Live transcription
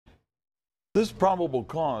This probable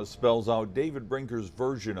cause spells out David Brinker's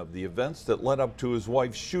version of the events that led up to his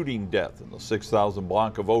wife's shooting death in the 6,000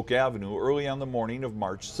 block of Oak Avenue early on the morning of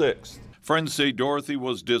March 6th. Friends say Dorothy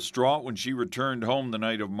was distraught when she returned home the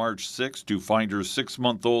night of March 6th to find her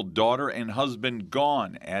 6-month-old daughter and husband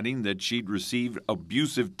gone, adding that she'd received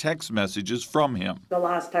abusive text messages from him. The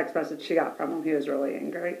last text message she got from him, he was really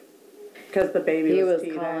angry because the baby was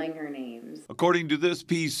calling her names. According to this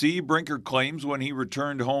PC, Brinker claims when he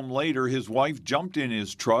returned home later, his wife jumped in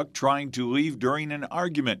his truck trying to leave during an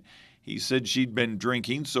argument. He said she'd been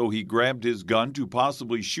drinking, so he grabbed his gun to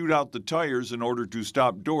possibly shoot out the tires in order to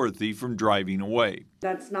stop Dorothy from driving away.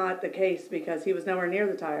 That's not the case because he was nowhere near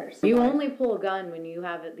the tires. You only pull a gun when you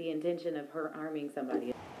have the intention of harming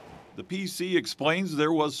somebody. The PC explains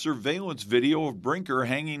there was surveillance video of Brinker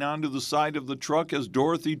hanging onto the side of the truck as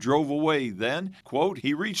Dorothy drove away. Then, quote,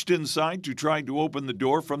 he reached inside to try to open the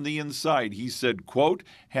door from the inside. He said, quote,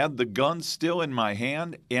 had the gun still in my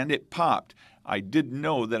hand and it popped. I didn't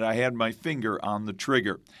know that I had my finger on the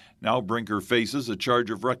trigger. Now Brinker faces a charge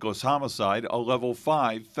of reckless homicide, a level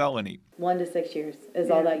 5 felony. 1 to 6 years is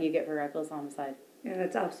all that you get for reckless homicide. And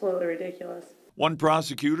it's absolutely ridiculous. One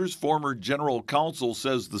prosecutor's former general counsel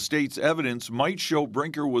says the state's evidence might show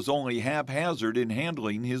Brinker was only haphazard in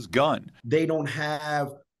handling his gun. They don't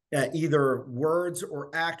have either words or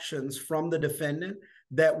actions from the defendant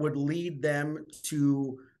that would lead them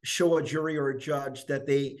to show a jury or a judge that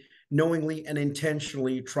they knowingly and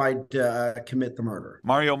intentionally tried to commit the murder.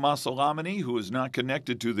 Mario Masalamani, who is not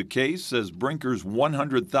connected to the case, says Brinker's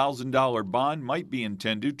 $100,000 bond might be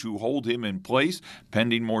intended to hold him in place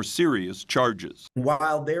pending more serious charges.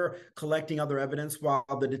 While they're collecting other evidence, while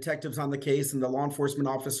the detectives on the case and the law enforcement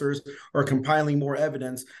officers are compiling more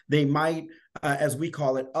evidence, they might, as we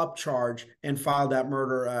call it, upcharge and file that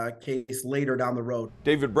murder case later down the road.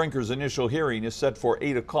 David Brinker's initial hearing is set for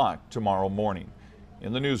 8 o'clock tomorrow morning.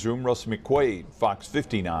 In the newsroom, Russ McQuaid, Fox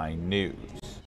 59 News.